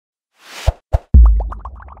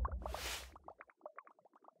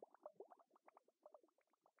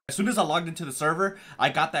As soon as I logged into the server, I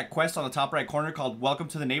got that quest on the top right corner called Welcome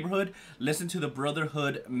to the Neighborhood. Listen to the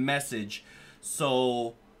Brotherhood message.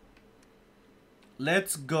 So,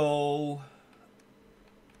 let's go.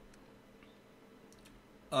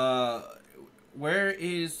 Where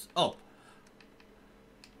is... Oh.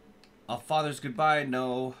 A father's goodbye,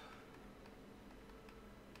 no.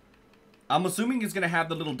 I'm assuming it's going to have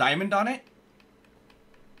the little diamond on it.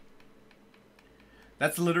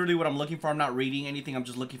 That's literally what I'm looking for. I'm not reading anything. I'm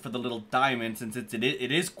just looking for the little diamond since it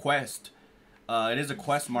is quest. It is a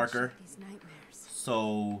quest marker.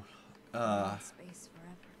 So, I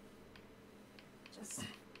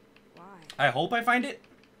hope I find it.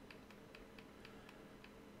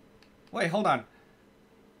 Wait, hold on.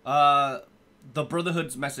 The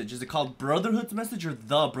Brotherhood's message. Is it called Brotherhood's message or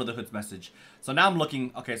the Brotherhood's message? So now I'm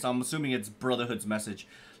looking. Okay, so I'm assuming it's Brotherhood's message.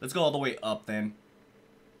 Let's go all the way up then.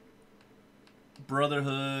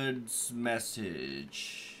 Brotherhood's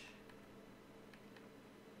message.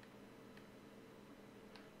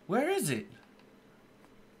 Where is it?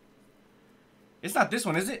 It's not this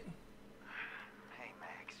one, is it? Hey,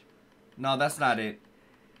 Max. No, that's not it.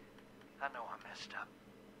 I know I messed up.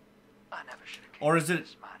 I never should have. Or is it?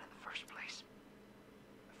 This mine in the first place.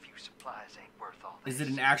 A few supplies ain't worth all this. Is it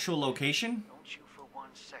an actual location? Don't you for 1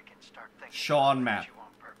 second start thinking. Show on map. You on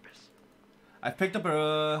purpose. I picked up a.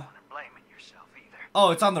 Not blaming yourself either.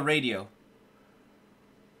 Oh, it's on the radio.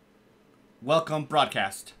 Welcome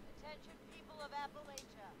broadcast. Attention, people of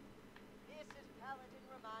Appalachia. This is Paladin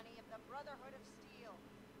Romani of the Brotherhood of Steel,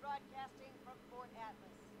 broadcasting from Fort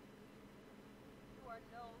Atlas. You are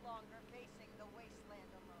no longer facing the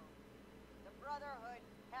wasteland alone. The Brotherhood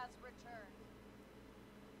has returned.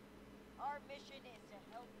 Our mission is to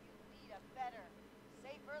help you lead a better,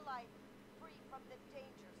 safer life, free from the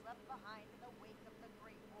dangers left behind in the wake of the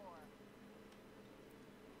Great War.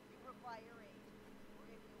 You require aid, or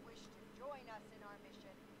if you wish to join us in our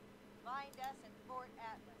mission, find us in Fort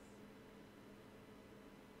Atlas.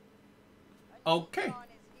 A new Okay. dawn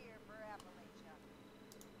is here for Appalachia.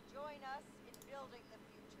 Join us in building the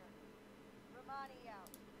future. Romani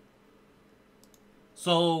out.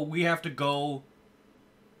 So we have to go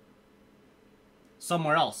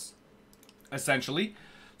somewhere else, essentially.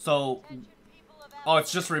 So, Attention, people of oh,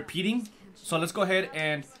 it's just Appalachia. repeating. So let's go ahead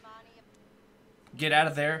and Romani of get out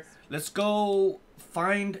of there. Let's go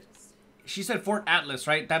find. She said Fort Atlas,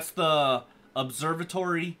 right? That's the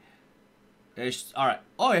observatory. All right.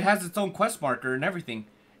 Oh, it has its own quest marker and everything,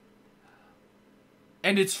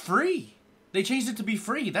 and it's free. They changed it to be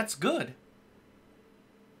free. That's good.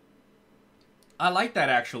 I like that,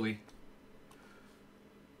 actually.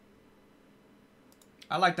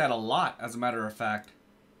 I like that a lot, as a matter of fact.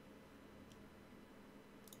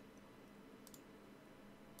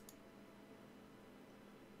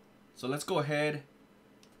 So let's go ahead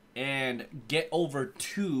and get over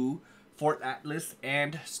to Fort Atlas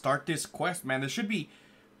and start this quest, man. This should be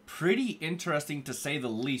pretty interesting, to say the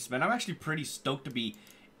least, man. I'm actually pretty stoked to be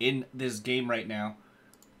in this game right now.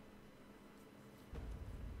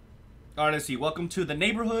 Alright, let's see. Welcome to the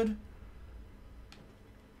neighborhood.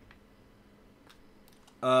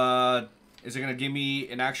 Is it gonna give me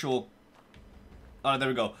an actual... Oh, there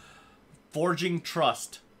we go. Forging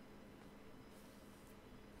Trust.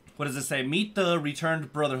 What does it say? Meet the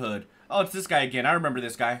returned Brotherhood. Oh, it's this guy again. I remember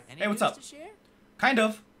this guy. Any Hey, what's news up? to share? Kind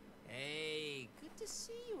of. Hey, good to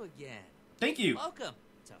see you again. Thank you. Welcome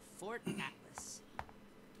to Fort Atlas.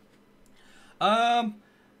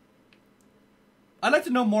 I'd like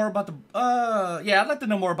to know more about the... yeah, I'd like to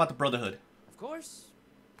know more about the Brotherhood. Of course.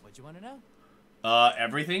 What you want to know?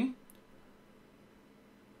 Everything.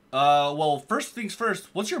 Well, first things first.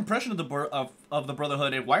 What's your impression of the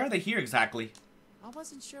Brotherhood, and why are they here exactly? I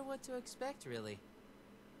wasn't sure what to expect, really.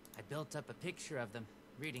 I built up a picture of them,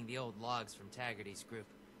 reading the old logs from Taggarty's group.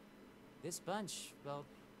 This bunch, well,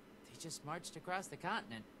 they just marched across the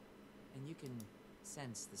continent, and you can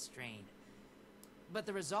sense the strain. But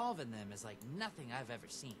the resolve in them is like nothing I've ever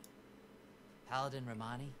seen. Paladin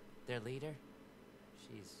Romani, their leader,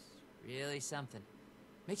 she's really something.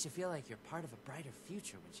 Makes you feel like you're part of a brighter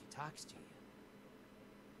future when she talks to you.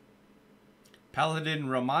 Paladin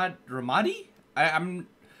Ramadi?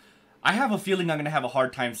 I have a feeling I'm gonna have a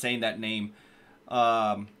hard time saying that name.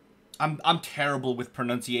 I'm terrible with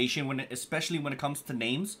pronunciation especially when it comes to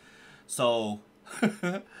names. So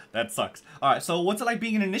that sucks. All right. So what's it like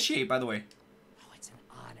being an initiate, by the way? Oh, it's an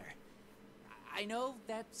honor. I know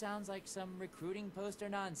that sounds like some recruiting poster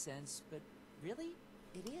nonsense, but really,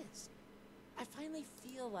 it is. I finally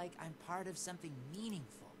feel like I'm part of something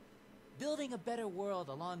meaningful. Building a better world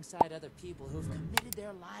alongside other people who've committed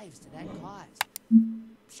their lives to that cause.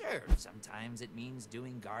 Sure, sometimes it means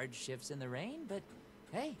doing guard shifts in the rain, but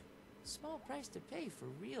hey, small price to pay for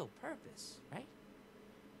real purpose, right?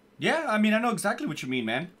 Yeah, I mean, I know exactly what you mean,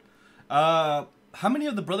 man. How many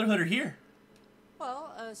of the Brotherhood are here?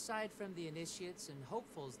 Well, aside from the initiates and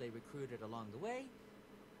hopefuls they recruited along the way,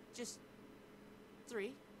 just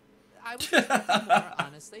 3. I was expecting more,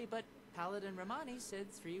 honestly, but Paladin Romani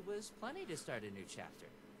said 3 was plenty to start a new chapter.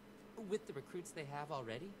 With the recruits they have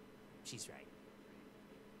already, she's right.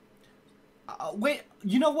 Wait,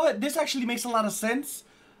 you know what? This actually makes a lot of sense,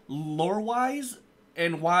 lore-wise,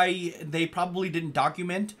 and why they probably didn't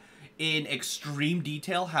document in extreme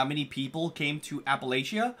detail how many people came to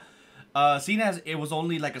Appalachia. Seeing as it was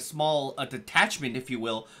only like a small detachment, if you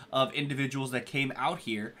will, of individuals that came out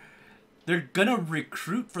here, they're gonna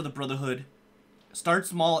recruit for the Brotherhood, start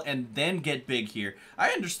small, and then get big here. I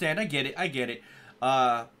understand. I get it. I get it.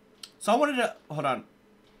 So I wanted to... Hold on.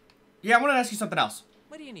 Yeah, I wanted to ask you something else.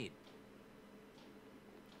 What do you need?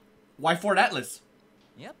 Why Fort Atlas?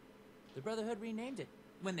 Yep, the Brotherhood renamed it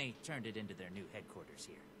when they turned it into their new headquarters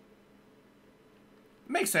here.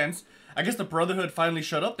 Makes sense. I guess the Brotherhood finally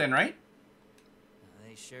showed up then, right?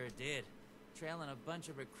 They sure did. Trailing a bunch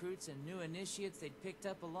of recruits and new initiates they'd picked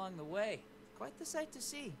up along the way. Quite the sight to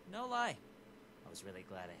see, no lie. I was really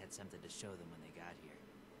glad I had something to show them when they got here.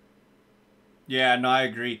 Yeah, no, I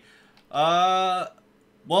agree.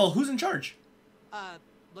 Well, who's in charge?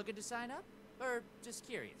 Looking to sign up? Or just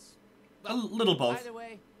curious? A little both. Either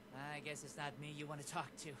way, I guess it's not me you want to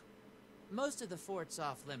talk to. Most of the fort's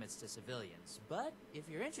off limits to civilians, but if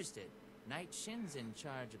you're interested, Knight Shin's in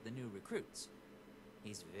charge of the new recruits.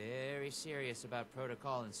 He's very serious about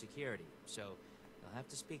protocol and security, so you'll have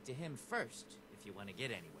to speak to him first if you want to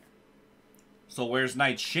get anywhere. So where's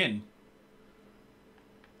Knight Shin?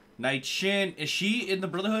 Knight Shin, is she in the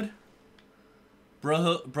Brotherhood?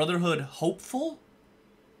 Brotherhood hopeful?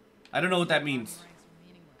 I don't know what that means.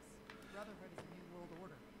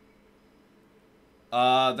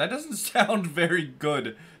 That doesn't sound very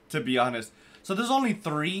good, to be honest. So there's only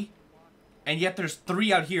 3, and yet there's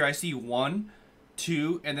 3 out here. I see 1,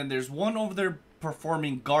 2, and then there's 1 over there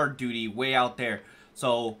performing guard duty way out there.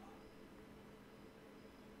 So,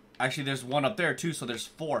 actually there's 1 up there too, so there's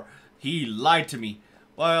 4. He lied to me.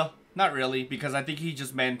 Well, not really, because I think he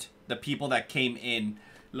just meant the people that came in.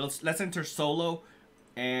 Let's enter solo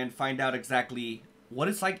and find out exactly what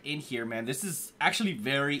it's like in here, man. This is actually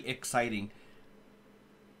very exciting.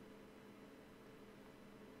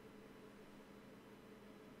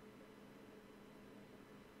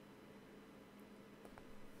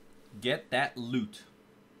 Get that loot.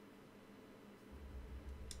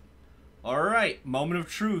 Alright, moment of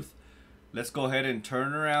truth. Let's go ahead and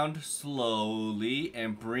turn around slowly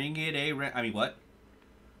and bring it I mean, what?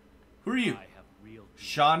 Who are you?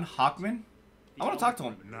 Sean Hockman? I want to talk to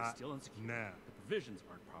him. Nah. The provisions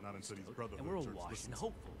aren't properly Not until these stored, Brotherhood and we're jerks awash in listen.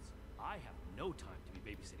 hopefuls. I have no time to be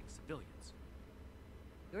babysitting civilians.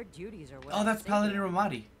 Your duties are what Oh, I that's say Paladin they are.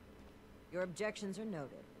 Ramadi. Your objections are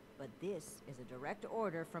noted, but this is a direct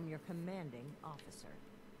order from your commanding officer.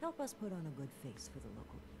 Help us put on a good face for the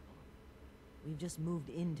local people. We've just moved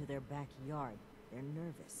into their backyard. They're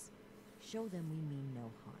nervous. Show them we mean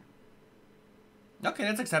no harm. Okay,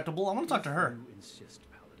 that's acceptable. I want to talk to her. You insist,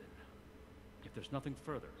 Paladin. If there's nothing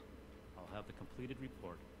further, I'll have the completed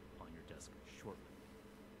report on your desk shortly.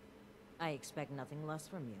 I expect nothing less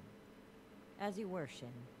from you. As you were, Shin.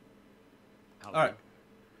 Paladin, Alright.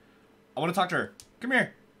 I want to talk to her. Come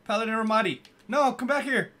here. Paladin Ramadi. No, come back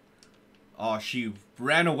here. Oh, she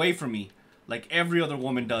ran away from me. Like every other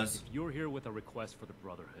woman does. if you're here with a request for the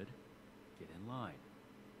Brotherhood, get in line.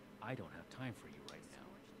 I don't have time for you right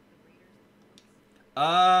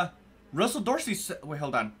now. Russell Dorsey wait,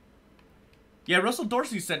 hold on. Yeah, Russell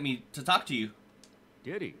Dorsey sent me to talk to you.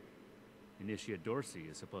 Did he? Initiate Dorsey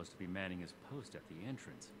is supposed to be manning his post at the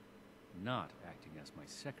entrance, not acting as my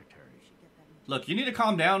secretary. Look, you need to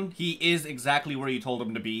calm down. He is exactly where you told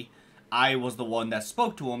him to be. I was the one that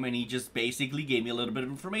spoke to him, and he just basically gave me a little bit of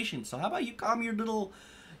information. So how about you calm your little,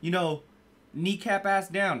 you know, kneecap ass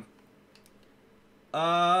down?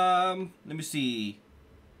 Let me see.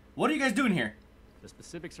 What are you guys doing here? The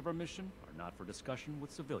specifics of our mission are not for discussion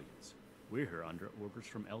with civilians. We're here under orders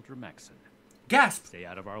from Elder Maxon. Gasp! Stay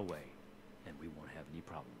out of our way, and we won't have any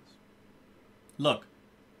problems. Look,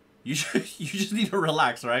 you just need to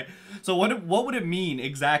relax, right? So what would it mean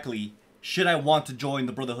exactly? Should I want to join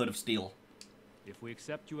the Brotherhood of Steel? If we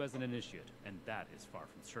accept you as an initiate, and that is far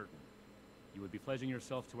from certain, you would be pledging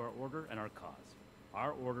yourself to our order and our cause.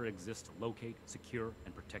 Our order exists to locate, secure,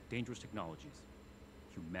 and protect dangerous technologies.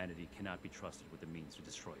 Humanity cannot be trusted with the means to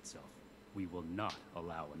destroy itself. We will not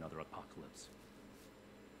allow another apocalypse.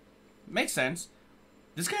 makes sense.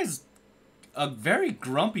 This guy's a very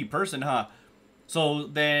grumpy person, huh? So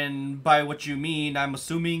then, by what you mean, I'm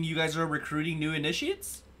assuming you guys are recruiting new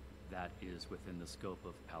initiates? That is within the scope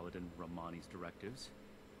of Paladin Romani's directives.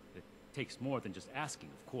 It takes more than just asking,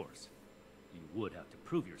 of course. You would have to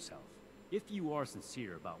prove yourself. If you are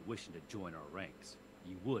sincere about wishing to join our ranks,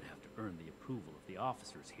 you would have to earn the approval of the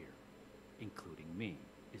officers here, including me.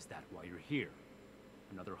 Is that why you're here?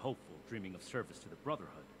 Another hopeful dreaming of service to the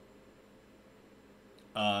Brotherhood?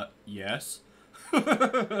 Yes.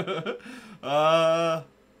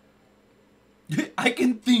 I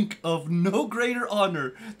can think of no greater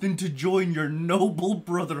honor than to join your noble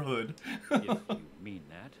brotherhood. If you mean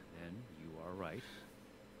that, then you are right.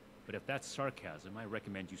 But if that's sarcasm, I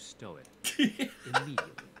recommend you stow it.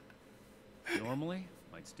 Immediately. Normally,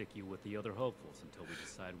 I'd stick you with the other hopefuls until we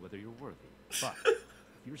decide whether you're worthy. But if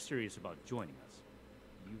you're serious about joining us,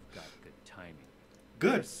 you've got good timing.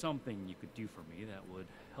 Good. There's something you could do for me that would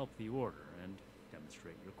help the Order and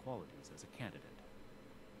demonstrate your qualities as a candidate.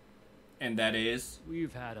 And that is?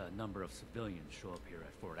 We've had a number of civilians show up here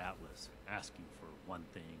at Fort Atlas, asking for one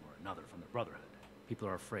thing or another from the Brotherhood. People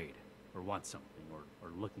are afraid, or want something, or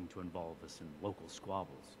looking to involve us in local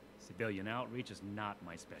squabbles. Civilian outreach is not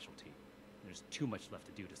my specialty. There's too much left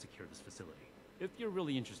to do to secure this facility. If you're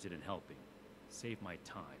really interested in helping, save my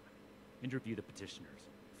time. Interview the petitioners,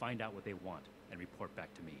 find out what they want, and report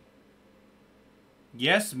back to me.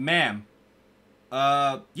 Yes, ma'am.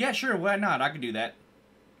 Yeah, sure, why not? I can do that.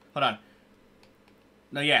 Hold on.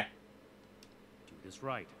 No, yeah. Do this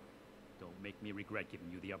right. Don't make me regret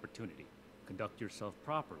giving you the opportunity. Conduct yourself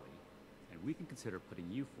properly, and we can consider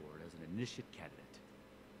putting you forward as an initiate candidate.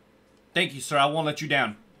 Thank you, sir. I won't let you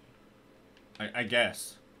down. I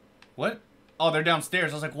guess. What? Oh, they're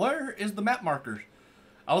downstairs. I was like, where is the map marker?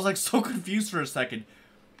 I was like so confused for a second.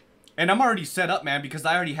 And I'm already set up, man, because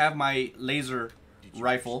I already have my laser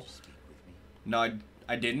rifle. No,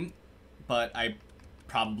 I didn't. But I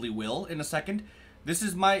probably will in a second. This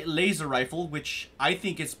is my laser rifle, which I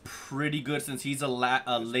think is pretty good since he's a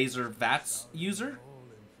laser VATS user.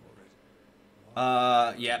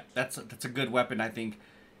 Yeah, that's a good weapon, I think.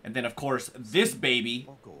 And then, of course, this baby.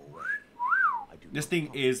 This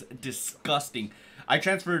thing is disgusting. I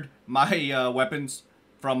transferred my weapons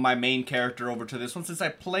from my main character over to this one since I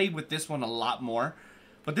played with this one a lot more.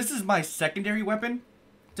 But this is my secondary weapon,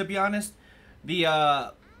 to be honest.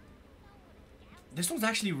 The this one's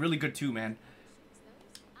actually really good too, man.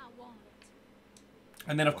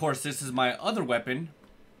 And then, of course, this is my other weapon.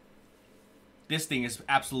 This thing is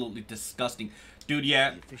absolutely disgusting. Dude,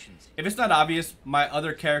 yeah, if it's not obvious, my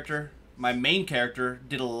other character, my main character,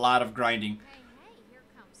 did a lot of grinding. Hey, here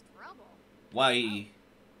comes trouble. Why?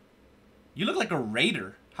 You look like a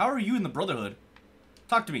raider. How are you in the Brotherhood?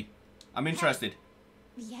 Talk to me. I'm interested.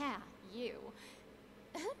 Yeah, you.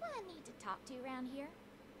 Who do I need to talk to around here?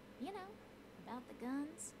 You know, about the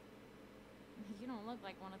guns? You don't look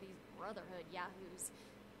like one of these Brotherhood yahoos.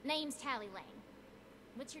 Name's Tally Lane.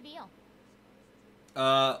 What's your deal?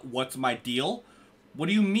 What's my deal? What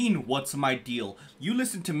do you mean, what's my deal? You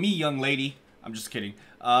listen to me, young lady. I'm just kidding.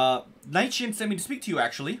 Night Shin sent me to speak to you,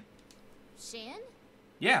 actually. Shin?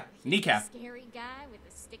 Yeah, kneecap. Scary guy with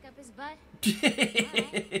a stick up his butt?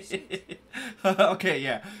 Alright, shoot. Okay,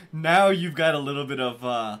 yeah. Now you've got a little bit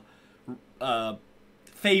of,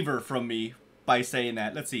 favor from me by saying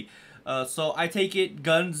that. Let's see. So I take it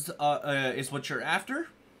guns, is what you're after?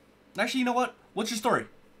 Actually, you know what? What's your story?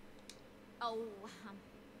 Oh, I'm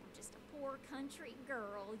just a poor country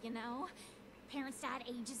girl, you know? Parents died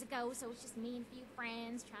ages ago, so it's just me and a few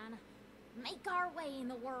friends trying to make our way in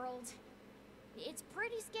the world. It's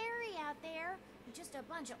pretty scary out there. We're just a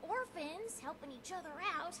bunch of orphans helping each other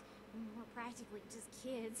out. We're practically just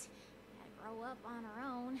kids. Gotta grow up on our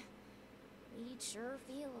own. We'd sure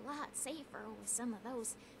feel a lot safer with some of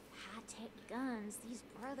those high-tech guns these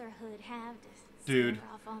Brotherhood have to Dude. scare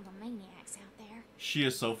off all the maniacs out there. She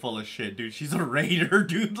is so full of shit, dude. She's a raider,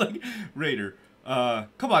 dude. Like, raider.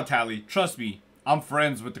 Come on, Tally. Trust me. I'm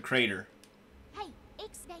friends with the crater. Hey,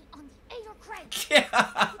 Ixnay on the Ader crate! Yeah. You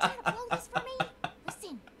trying to blow this for me?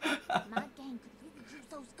 Listen, my gang could really use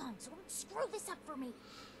those guns, so don't screw this up for me.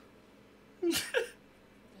 If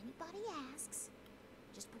anybody asks,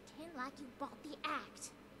 just pretend like you bought the act,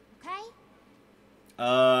 okay?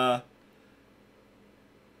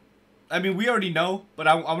 I mean, we already know, but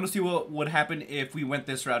I want to see what would happen if we went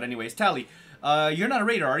this route anyways. Tally, you're not a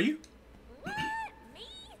raider, are you? What? Me?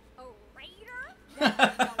 A raider? No.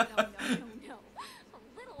 A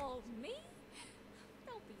little old me?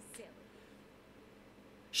 Don't be silly.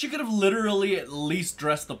 She could have literally at least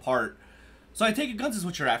dressed the part. So I take it guns is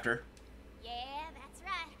what you're after. Yeah, that's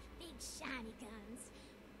right. Big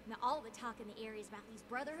all the talk in the area is about these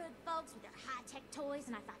Brotherhood folks with their high-tech toys,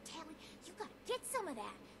 and I thought, Tally, you gotta get some of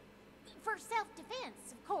that. For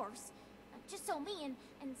self-defense, of course. Just so me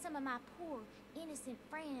and some of my poor, innocent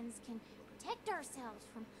friends can protect ourselves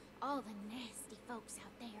from all the nasty folks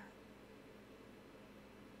out there.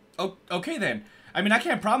 Oh, okay then. I mean, I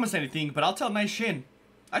can't promise anything, but I'll tell Nice Shin.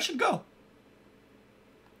 I should go.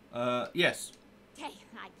 Yes. Hey,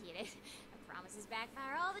 I get it. Promises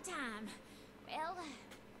backfire all the time. Well,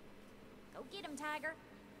 go get him, Tiger.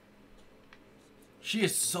 She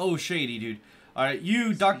is so shady, dude. Alright,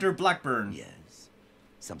 you, Dr. Blackburn. Yes.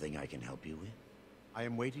 Something I can help you with? I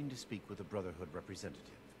am waiting to speak with a Brotherhood representative.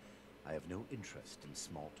 I have no interest in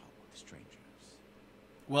small talk with strangers.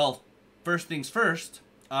 Well, first things first.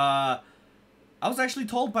 I was actually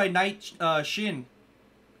told by Night Shin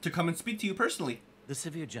to come and speak to you personally. The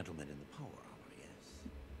severe gentleman in the power armor, yes?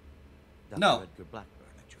 Dr. No. Edgar Blackburn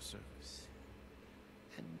at your service.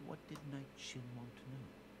 And what did Night Shin want to know?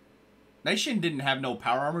 Night Shin didn't have no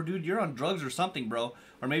power armor, dude. You're on drugs or something, bro.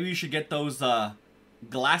 Or maybe you should get those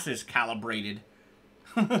glasses calibrated.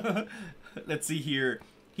 Let's see here.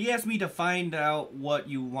 He asked me to find out what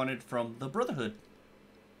you wanted from the Brotherhood.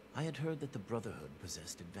 I had heard that the Brotherhood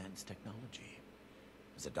possessed advanced technology.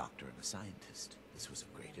 As a doctor and a scientist, this was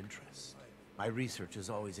of great interest. My research is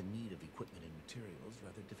always in need of equipment and materials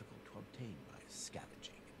rather difficult to obtain by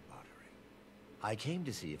scavenging and bartering. I came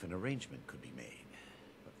to see if an arrangement could be made,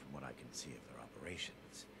 but from what I can see of their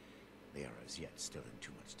operations, they are as yet still in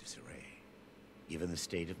too much disarray. Given the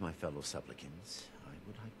state of my fellow supplicants, I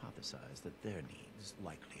would hypothesize that their needs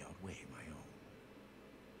likely outweigh my own.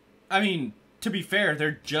 I mean, to be fair,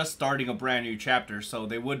 they're just starting a brand new chapter, so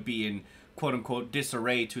they would be in quote-unquote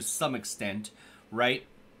disarray to some extent, right?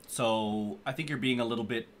 So I think you're being a little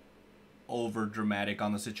bit over-dramatic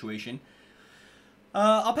on the situation.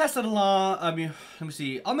 I'll pass that along. I mean, let me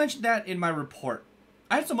see. I'll mention that in my report.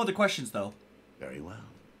 I had some other questions, though. Very well.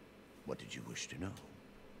 What did you wish to know?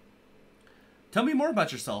 Tell me more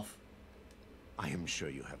about yourself. I am sure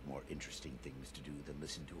you have more interesting things to do than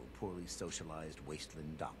listen to a poorly socialized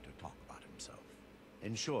wasteland doctor talk about himself.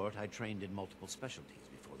 In short, I trained in multiple specialties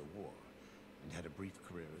before the war, and had a brief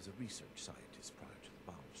career as a research scientist prior to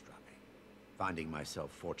the bombs dropping. Finding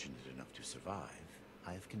myself fortunate enough to survive,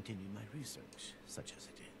 I have continued my research, such as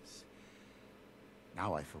it is.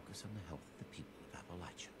 Now I focus on the health of the people of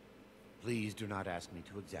Appalachia. Please do not ask me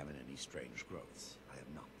to examine any strange growths. I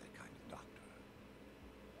am not that kind of doctor.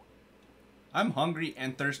 I'm hungry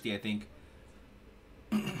and thirsty, I think.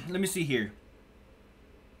 Let me see here.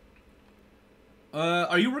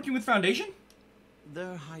 Are you working with Foundation?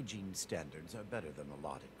 Their hygiene standards are better than the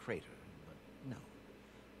lot at Crater, but no.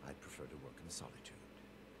 I prefer to work in solitude.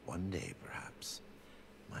 One day, perhaps,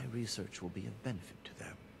 my research will be of benefit to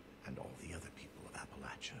them and all the other people of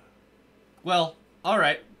Appalachia. Well,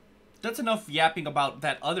 alright. That's enough yapping about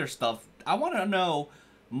that other stuff. I want to know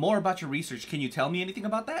more about your research. Can you tell me anything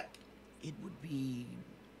about that? It would be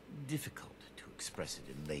difficult to express it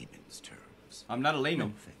in layman's terms. I'm not a No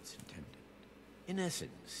layman. offense intended. In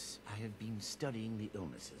essence, I have been studying the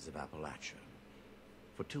illnesses of Appalachia.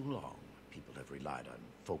 For too long, people have relied on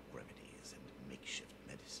folk remedies and makeshift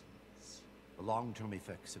medicines. The long-term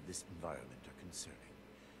effects of this environment are concerning.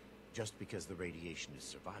 Just because the radiation is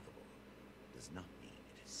survivable does not mean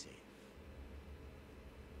it is safe.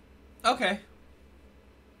 Okay.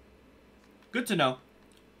 Good to know.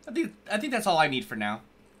 I think that's all I need for now.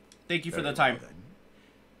 Thank you for the Very time. well, then.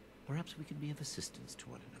 Perhaps we can be of assistance to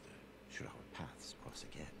one another, should our paths cross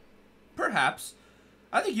again. Perhaps.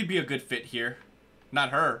 I think you'd be a good fit here. Not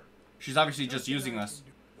her. She's obviously just using us.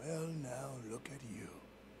 Well, now look at you.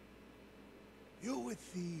 You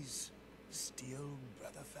with these steel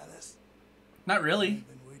brother fellas? Not really. I've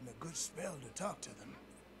been waiting a good spell to talk to them.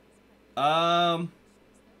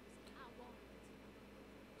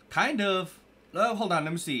 Kind of. Oh, hold on,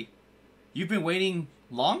 let me see. You've been waiting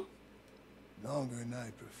long? Longer than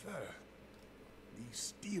I prefer. These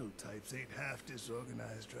steel types ain't half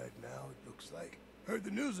disorganized right now, it looks like. Heard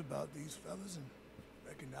the news about these fellas and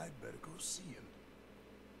reckon I'd better go see 'em.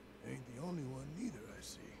 Ain't the only one neither, I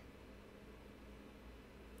see.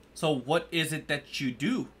 So what is it that you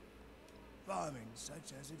do? Farming,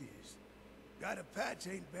 such as it is. Got a patch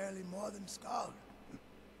ain't barely more than scarlet.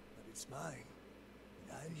 But it's mine,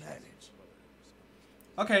 and I manage.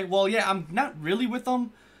 Okay, well, yeah, I'm not really with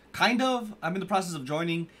them. Kind of. I'm in the process of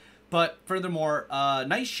joining. But furthermore,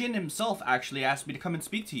 Night Shin himself actually asked me to come and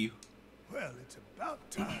speak to you. Well, it's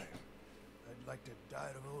about time. I'd like to die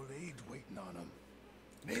of old age waiting on him.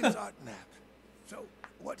 Name's Artnap. So,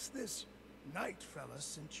 what's this night fella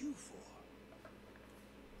sent you for?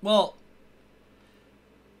 Well,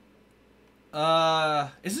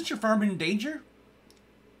 Isn't your farm in danger?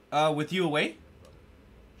 With you away?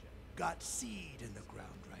 Got seed in the ground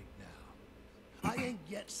right now. I ain't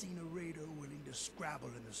yet seen a raider willing to scrabble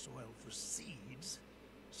in the soil for seeds,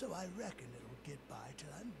 so I reckon it'll get by till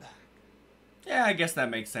I'm back. Yeah, I guess that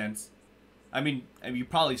makes sense. I mean, you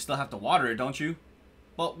probably still have to water it, don't you?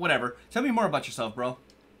 Well, whatever. Tell me more about yourself, bro.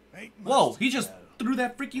 Ain't much Whoa, to he just tell. threw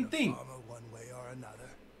that Been freaking a thing. farmer one way or another,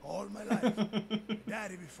 all my life.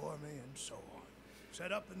 Daddy before me, and so on.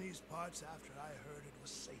 Set up in these parts after I heard it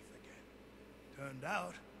was safe again. Turned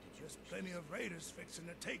out, just plenty of raiders fixing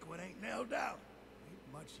to take what ain't nailed down.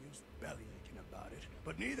 Ain't much use bellyaching about it,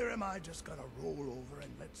 but neither am I just gonna roll over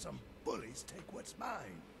and let some bullies take what's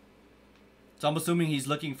mine. So I'm assuming he's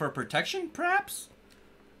looking for protection, perhaps?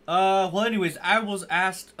 Well, anyways, I was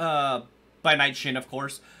asked, by Night Shin, of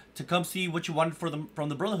course, to come see what you wanted from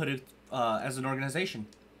the Brotherhood, as an organization.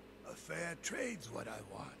 A fair trade's what I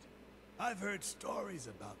want. I've heard stories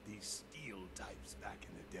about these steel types back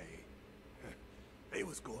in the day. They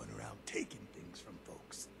was going around taking things from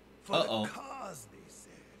folks. For the cause, they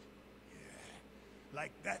said. Yeah,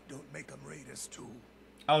 like that don't make them raiders too.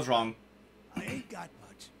 I was wrong. I ain't got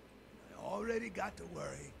much. I already got to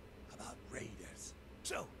worry about raiders.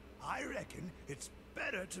 So, I reckon it's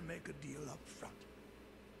better to make a deal up front.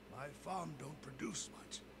 My farm don't produce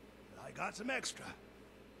much, but I got some extra.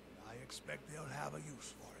 And I expect they'll have a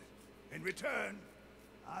use for it. In return,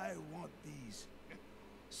 I want these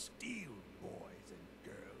steel boys and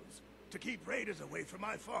girls to keep raiders away from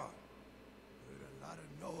my farm. Heard a lot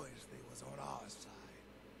of noise they was on our side.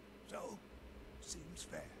 So, seems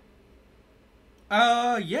fair.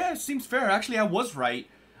 Yeah, it seems fair. Actually, I was right.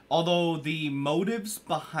 Although the motives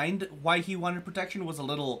behind why he wanted protection was a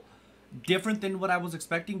little different than what I was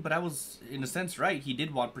expecting, but I was, in a sense, right. He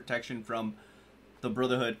did want protection from the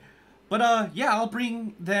Brotherhood. But, yeah, I'll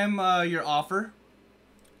bring them, your offer.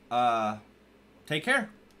 Take care.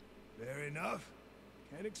 Fair enough.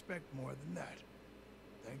 Can't expect more than that.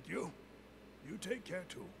 Thank you. You take care,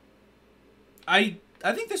 too. I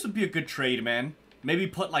think this would be a good trade, man. Maybe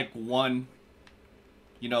put, like, one,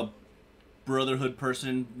 you know, Brotherhood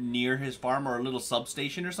person near his farm or a little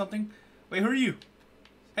substation or something. Wait, who are you?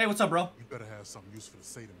 Hey, what's up, bro? You better have something useful to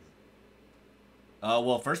say to me.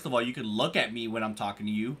 Well, first of all, you can look at me when I'm talking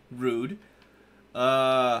to you. Rude.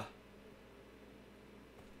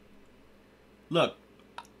 Look,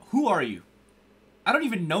 who are you? I don't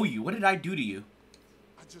even know you. What did I do to you?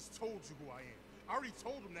 I just told you who I am. I already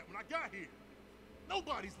told them that when I got here.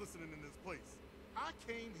 Nobody's listening in this place. I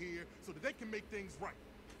came here so that they can make things right.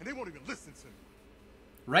 And they won't even listen to me.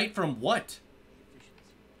 Right from what?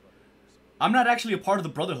 I'm not actually a part of the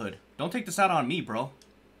Brotherhood. Don't take this out on me, bro.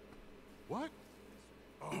 What?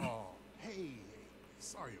 Oh, hey,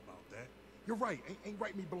 sorry about that. You're right. Ain't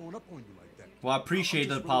right me blowing up on you like that. Well, I appreciate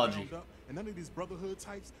the I'm just apology. really wound up, and none of these Brotherhood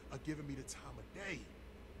types are giving me the time of day.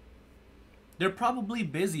 They're probably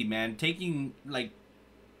busy, man, taking, like,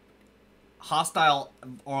 hostile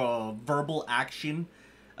or verbal action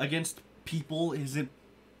against people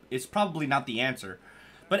is probably not the answer.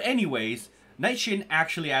 But anyways, Night Shin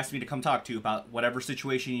actually asked me to come talk to you about whatever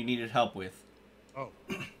situation you needed help with. Oh,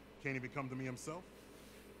 can't even come to me himself?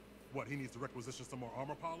 What, he needs to requisition some more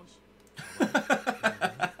armor polish?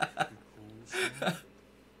 Cool.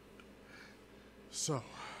 So,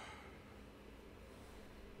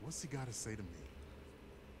 what's he got to say to me?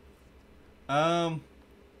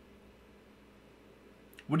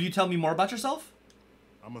 Would you tell me more about yourself?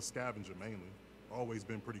 I'm a scavenger mainly. Always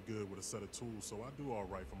been pretty good with a set of tools, so I do all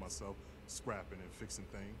right for myself, scrapping and fixing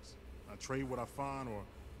things. I trade what I find or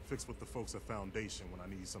fix with the folks at Foundation when I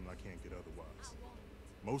need something I can't get otherwise.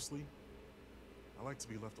 Mostly, I like to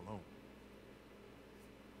be left alone.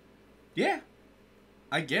 Yeah,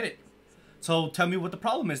 I get it. So tell me what the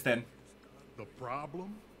problem is then. The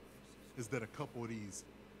problem is that a couple of these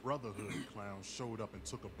Brotherhood clowns showed up and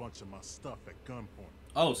took a bunch of my stuff at gunpoint.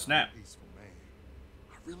 Oh, snap. I'm a peaceful man.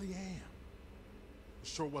 I really am. I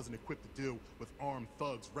sure wasn't equipped to deal with armed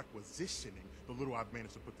thugs requisitioning the little I've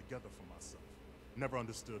managed to put together for myself. Never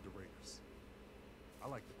understood the Raiders. I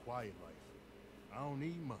like the quiet life. I don't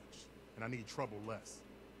need much, and I need trouble less.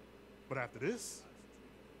 But after this,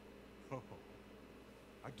 oh,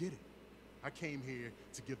 I get it. I came here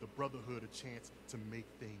to give the Brotherhood a chance to make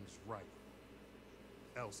things right.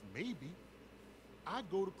 Else maybe I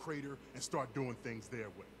go to Crater and start doing things their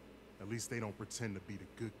way. At least they don't pretend to be the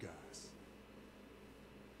good guys.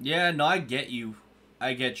 Yeah, no, I get you.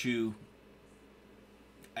 I get you.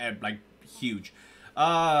 Like, huge.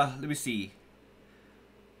 Let me see.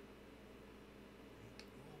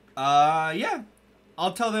 Yeah.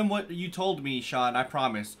 I'll tell them what you told me, Sean, I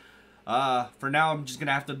promise. For now, I'm just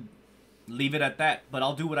gonna have to leave it at that. But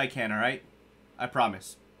I'll do what I can, alright? I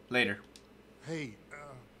promise. Later. Hey,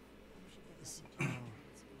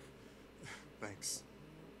 thanks.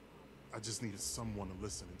 I just needed someone to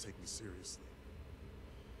listen and take me seriously.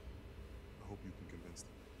 I hope you can convince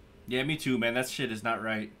them. Yeah, me too, man. That shit is not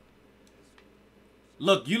right.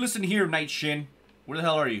 Look, you listen here, Night Shin. Where the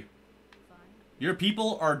hell are you? Your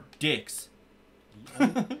people are dicks.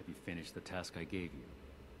 Have you finished the task I gave you?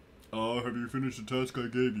 Have you finished the task I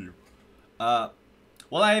gave you? Well,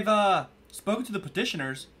 I've, spoken to the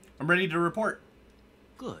petitioners. I'm ready to report.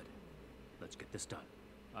 Good. Let's get this done.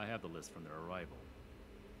 I have the list from their arrival.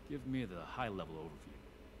 Give me the high-level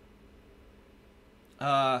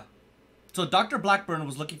overview. So Dr. Blackburn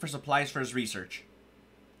was looking for supplies for his research.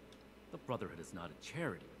 The Brotherhood is not a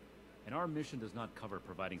charity, and our mission does not cover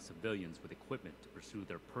providing civilians with equipment to pursue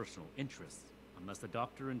their personal interests, unless the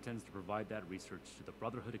doctor intends to provide that research to the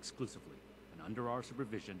Brotherhood exclusively, and under our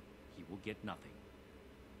supervision, he will get nothing.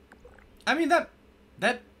 I mean, that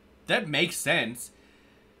makes sense.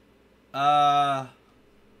 Let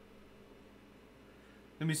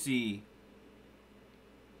me see.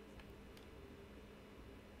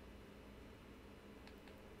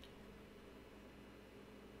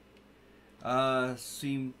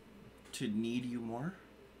 Seem to need you more.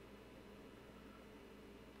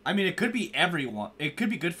 I mean, it could be everyone. It could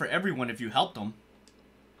be good for everyone if you help them.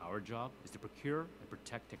 Our job is to procure and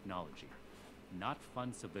protect technology, not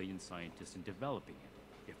fund civilian scientists in developing it.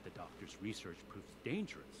 If the doctor's research proves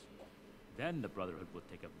dangerous, then the Brotherhood will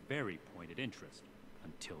take a very pointed interest.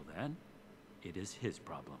 Until then, it is his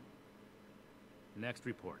problem. Next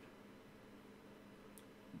report.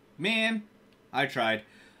 Man, I tried.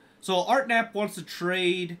 So Artnap wants to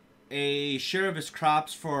trade a share of his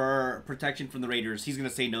crops for protection from the raiders. He's going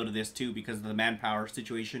to say no to this too because of the manpower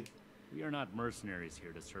situation. We are not mercenaries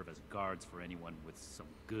here to serve as guards for anyone with some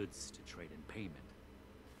goods to trade in payment.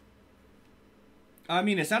 I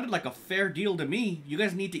mean, it sounded like a fair deal to me. You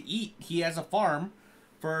guys need to eat. He has a farm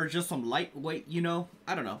for just some lightweight, you know.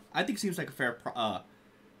 I don't know. I think it seems like a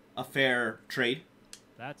fair trade.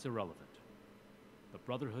 That's irrelevant. The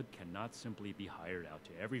Brotherhood cannot simply be hired out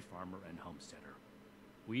to every farmer and homesteader.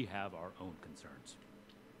 We have our own concerns.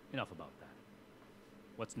 Enough about that.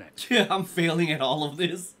 What's next? Yeah, I'm failing at all of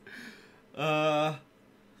this. Sean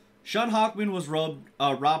Hawkman was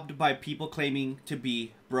robbed by people claiming to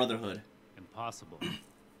be Brotherhood. Impossible.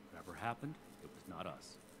 Whatever happened, it was not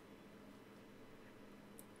us.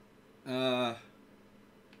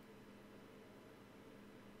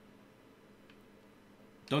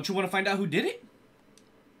 Don't you want to find out who did it?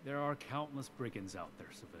 There are countless brigands out there,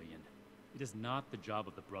 civilian. It is not the job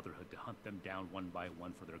of the Brotherhood to hunt them down one by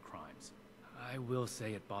one for their crimes. I will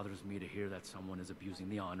say it bothers me to hear that someone is abusing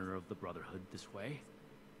the honor of the Brotherhood this way.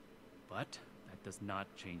 But that does not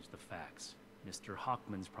change the facts. Mr.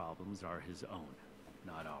 Hawkman's problems are his own,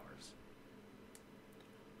 not ours.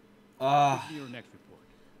 Give me your next report.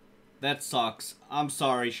 That sucks. I'm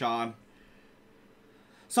sorry, Sean.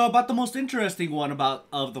 So about the most interesting one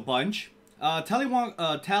of the bunch,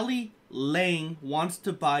 Tally Lang wants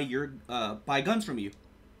to buy buy guns from you.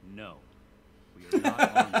 No, we are not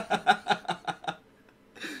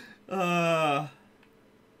armed.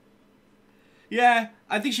 Yeah,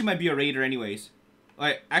 I think she might be a raider, anyways.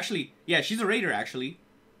 Actually, yeah, she's a raider. Actually,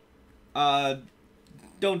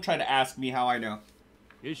 don't try to ask me how I know.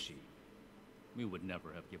 Is she? We would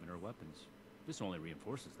never have given her weapons. This only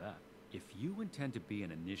reinforces that. If you intend to be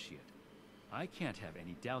an initiate, I can't have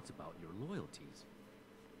any doubts about your loyalties.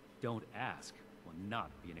 Don't ask will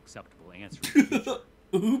not be an acceptable answer in the future.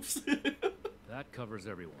 Oops. That covers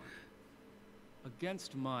everyone.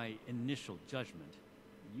 Against my initial judgment,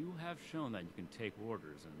 you have shown that you can take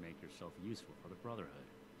orders and make yourself useful for the Brotherhood.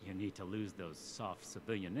 You need to lose those soft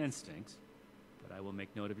civilian instincts, but I will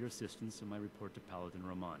make note of your assistance in my report to Paladin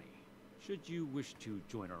Romani. Should you wish to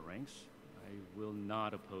join our ranks, I will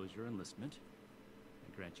not oppose your enlistment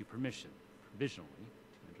and grant you permission, provisionally,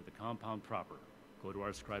 to enter the compound proper. Go to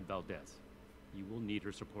our scribe Valdez. You will need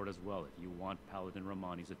her support as well if you want Paladin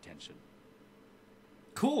Romani's attention.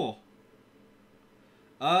 Cool.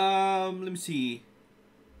 Let me see.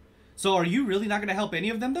 So are you really not going to help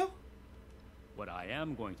any of them, though? What I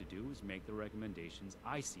am going to do is make the recommendations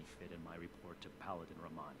I see fit in my report to Paladin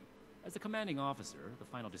Romani. As the commanding officer, the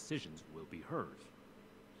final decisions will be hers.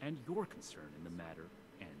 And your concern in the matter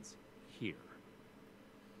ends here.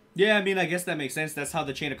 Yeah, I mean, I guess that makes sense. That's how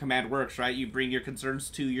the chain of command works, right? You bring your concerns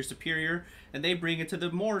to your superior, and they bring it to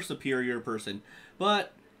the more superior person.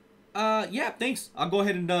 But, yeah, thanks. I'll go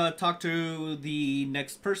ahead and talk to the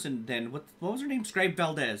next person then. What was her name? Scribe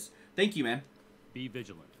Valdez. Thank you, man. Be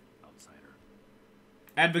vigilant. I'll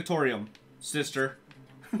Ad Victorium, sister.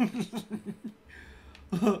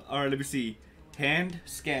 Alright, let me see. Hand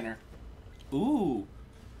scanner. Ooh.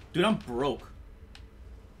 Dude, I'm broke.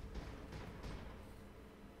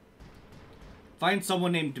 Find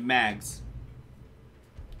someone named Mags.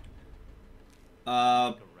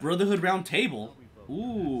 Brotherhood Round Table.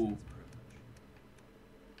 Ooh.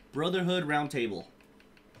 Brotherhood Round Table.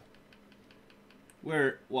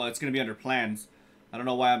 Where, well, it's gonna be under plans. I don't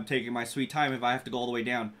know why I'm taking my sweet time if I have to go all the way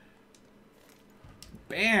down.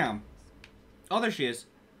 Bam! Oh, there she is.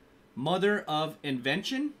 Mother of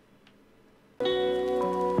Invention?